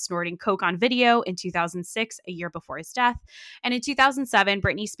caught snorting coke on video in 2006, a year before his death. And in 2007,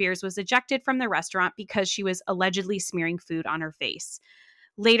 Britney Spears was ejected from the restaurant because she was allegedly smearing food on her face.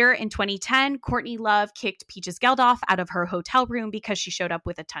 Later in 2010, Courtney Love kicked Peaches Geldof out of her hotel room because she showed up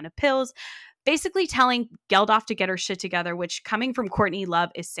with a ton of pills, basically telling Geldof to get her shit together, which, coming from Courtney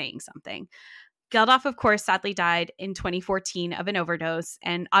Love, is saying something. Geldof, of course, sadly died in 2014 of an overdose.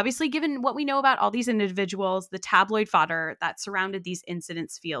 And obviously, given what we know about all these individuals, the tabloid fodder that surrounded these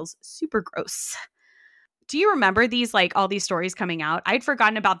incidents feels super gross. Do you remember these, like, all these stories coming out? I'd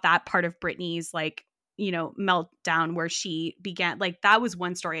forgotten about that part of Britney's, like, you know, meltdown where she began. Like, that was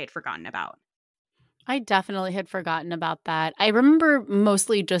one story I'd forgotten about. I definitely had forgotten about that. I remember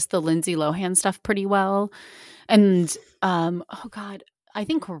mostly just the Lindsay Lohan stuff pretty well. And, oh God, I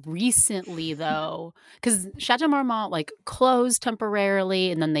think recently though, because Chateau Marmont like closed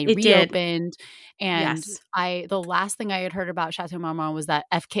temporarily and then they reopened. And Yes. the last thing I had heard about Chateau Marmont was that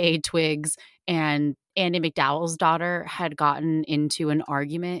FKA Twigs and Andie MacDowell's daughter had gotten into an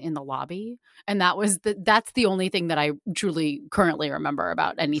argument in the lobby. And that's the only thing that I truly currently remember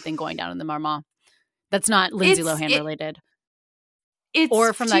about anything going down in the Marmont. That's not Lindsay Lohan related. It's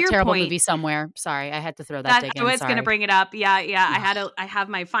or from that terrible point, movie Somewhere. Sorry, I had to throw that dig in. I was going to bring it up. Yeah. I have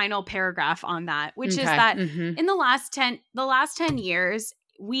my final paragraph on that, which is that in the last 10 years,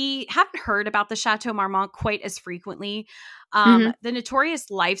 we haven't heard about the Chateau Marmont quite as frequently. The notorious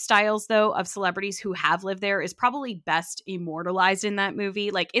lifestyles, though, of celebrities who have lived there is probably best immortalized in that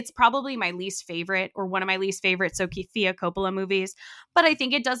movie. Like, it's probably my least favorite, or one of my least favorite Sofia Coppola movies. But I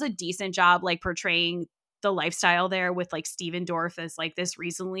think it does a decent job, like, portraying the lifestyle there with, like, Steven Dorff as, like, this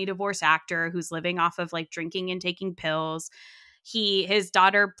recently divorced actor who's living off of, like, drinking and taking pills. His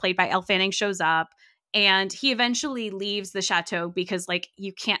daughter, played by Elle Fanning, shows up. And he eventually leaves the chateau because, like,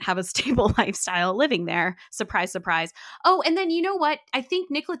 you can't have a stable lifestyle living there. Surprise, surprise. Oh, and then you know what? I think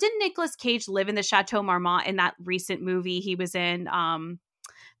didn't Nicolas Cage live in the Chateau Marmont in that recent movie he was in,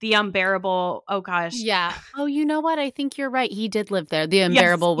 The Unbearable? Oh gosh, yeah. Oh, you know what? I think you're right. He did live there. The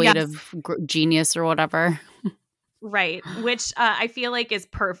Unbearable Weight of Genius or whatever. Right, which I feel like is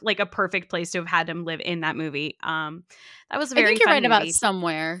a perfect place to have had him live in that movie. That was a very. I think you're right movie. about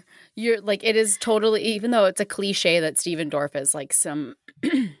Somewhere. You're like, it is totally, even though it's a cliche that Steven Dorff is like some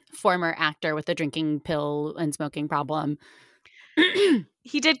former actor with a drinking pill and smoking problem.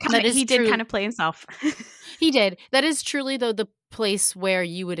 He did kind of play himself. He did. That is truly, though, the place where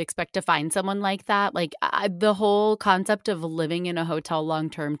you would expect to find someone like that. Like the whole concept of living in a hotel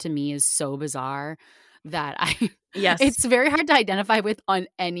long term to me is so bizarre that it's very hard to identify with on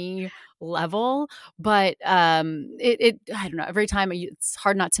any level. But I don't know. Every time it's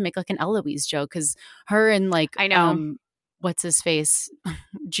hard not to make like an Eloise joke because her and like I know. What's his face,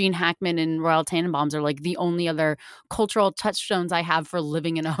 Gene Hackman and Royal Tenenbaums are like the only other cultural touchstones I have for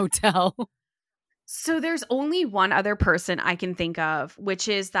living in a hotel. So there's only one other person I can think of, which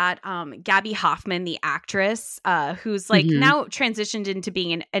is that Gabby Hoffman, the actress, who's like now transitioned into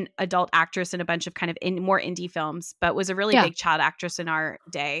being an adult actress in a bunch of kind of more indie films, but was a really big child actress in our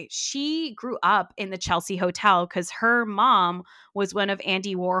day. She grew up in the Chelsea Hotel because her mom was one of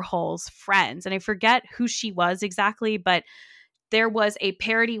Andy Warhol's friends. And I forget who she was exactly, but there was a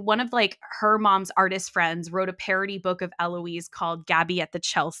parody. One of like her mom's artist friends wrote a parody book of Eloise called Gabby at the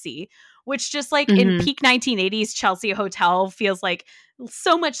Chelsea, which just like in peak 1980s Chelsea Hotel feels like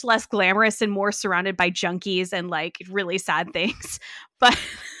so much less glamorous and more surrounded by junkies and like really sad things. But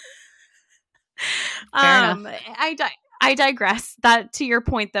I digress. That to your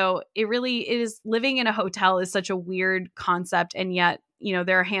point though, it is living in a hotel is such a weird concept, and yet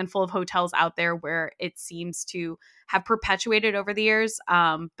there are a handful of hotels out there where it seems to have perpetuated over the years.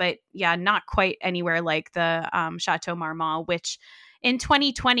 But yeah, not quite anywhere like the Chateau Marmont, which in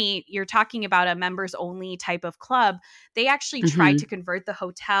 2020, you're talking about a members only type of club. They actually tried to convert the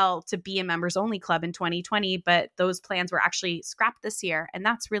hotel to be a members only club in 2020, but those plans were actually scrapped this year. And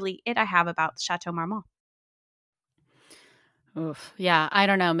that's really it I have about Chateau Marmont. Oof. Yeah, I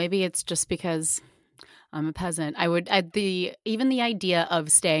don't know. Maybe it's just because I'm a peasant. Even the idea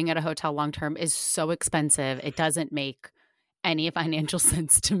of staying at a hotel long term is so expensive. It doesn't make any financial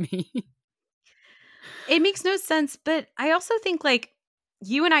sense to me. It makes no sense, but I also think like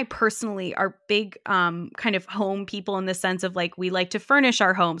you and I personally are big kind of home people in the sense of like we like to furnish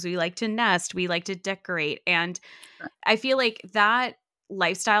our homes, we like to nest, we like to decorate, and I feel like that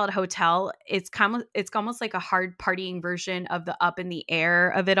lifestyle at a hotel, it's almost like a hard partying version of the Up in the Air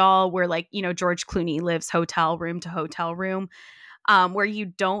of it all, where like George Clooney lives hotel room to hotel room, where you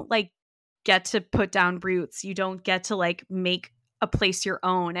don't like get to put down roots, you don't get to like make a place your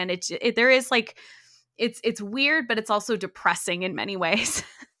own, and there is like it's weird, but it's also depressing in many ways.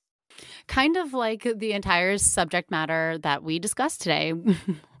 Kind of like the entire subject matter that we discussed today.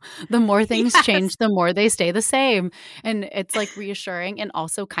 The more things change, the more they stay the same. And it's like reassuring and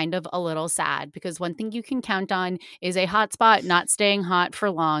also kind of a little sad, because one thing you can count on is a hot spot not staying hot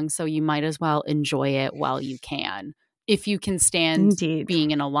for long. So you might as well enjoy it while you can, if you can stand being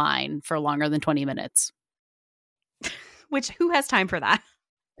in a line for longer than 20 minutes. Which, who has time for that?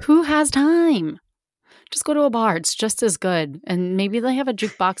 Who has time? Just go to a bar. It's just as good. And maybe they have a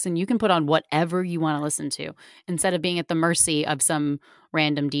jukebox and you can put on whatever you want to listen to instead of being at the mercy of some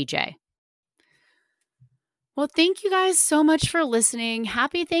random DJ. Well, thank you guys so much for listening.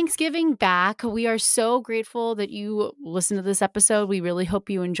 Happy Thanksgiving back. We are so grateful that you listened to this episode. We really hope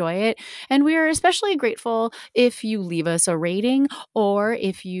you enjoy it. And we are especially grateful if you leave us a rating or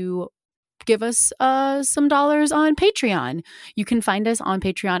if you give us some dollars on Patreon. You can find us on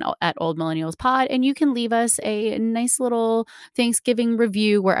Patreon at Old Millennials Pod, and you can leave us a nice little Thanksgiving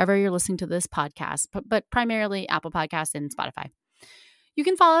review wherever you're listening to this podcast, but primarily Apple Podcasts and Spotify. You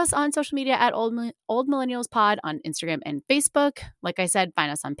can follow us on social media at Old Millennials Pod on Instagram and Facebook. Like I said,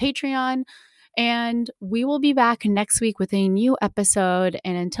 find us on Patreon. And we will be back next week with a new episode.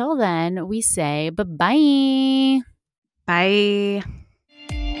 And until then, we say bye-bye. Bye.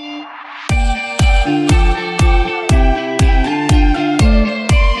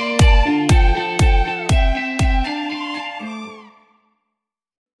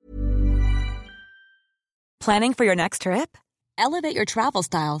 Planning for your next trip? Elevate your travel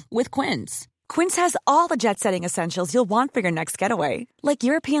style with Quince. Quince has all the jet-setting essentials you'll want for your next getaway, like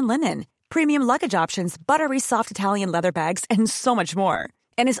European linen, premium luggage options, buttery soft Italian leather bags, and so much more.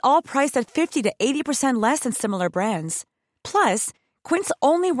 And is all priced at 50 to 80% less than similar brands. Plus, Quince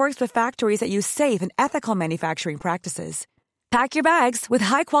only works with factories that use safe and ethical manufacturing practices. Pack your bags with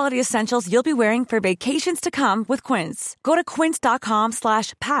high-quality essentials you'll be wearing for vacations to come with Quince. Go to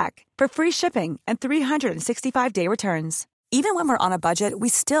quince.com/pack for free shipping and 365-day returns. Even when we're on a budget, we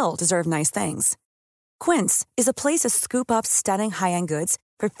still deserve nice things. Quince is a place to scoop up stunning high-end goods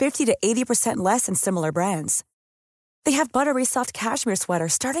for 50 to 80% less than similar brands. They have buttery soft cashmere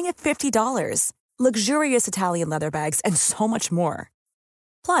sweaters starting at $50, luxurious Italian leather bags, and so much more.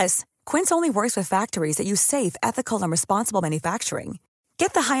 Plus, Quince only works with factories that use safe, ethical, and responsible manufacturing.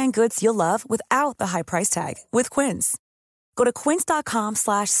 Get the high-end goods you'll love without the high price tag with Quince. Go to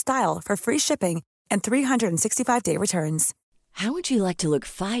quince.com/style for free shipping and 365-day returns. How would you like to look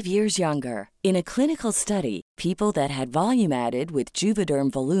 5 years younger? In a clinical study, people that had volume added with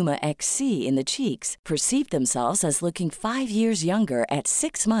Juvederm Voluma XC in the cheeks perceived themselves as looking 5 years younger at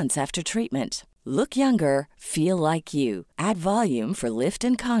 6 months after treatment. Look younger, feel like you. Add volume for lift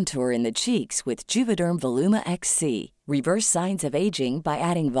and contour in the cheeks with Juvederm Voluma XC. Reverse signs of aging by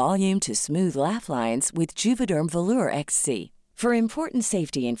adding volume to smooth laugh lines with Juvederm Volure XC. For important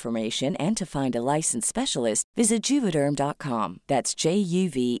safety information and to find a licensed specialist, visit Juvederm.com. That's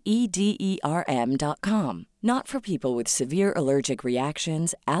JUVEDERM.com. Not for people with severe allergic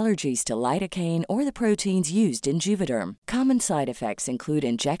reactions, allergies to lidocaine, or the proteins used in Juvederm. Common side effects include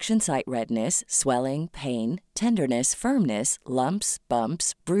injection site redness, swelling, pain, tenderness, firmness, lumps,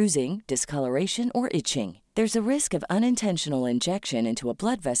 bumps, bruising, discoloration, or itching. There's a risk of unintentional injection into a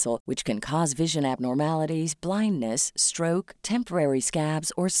blood vessel, which can cause vision abnormalities, blindness, stroke, temporary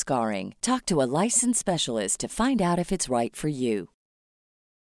scabs, or scarring. Talk to a licensed specialist to find out if it's right for you.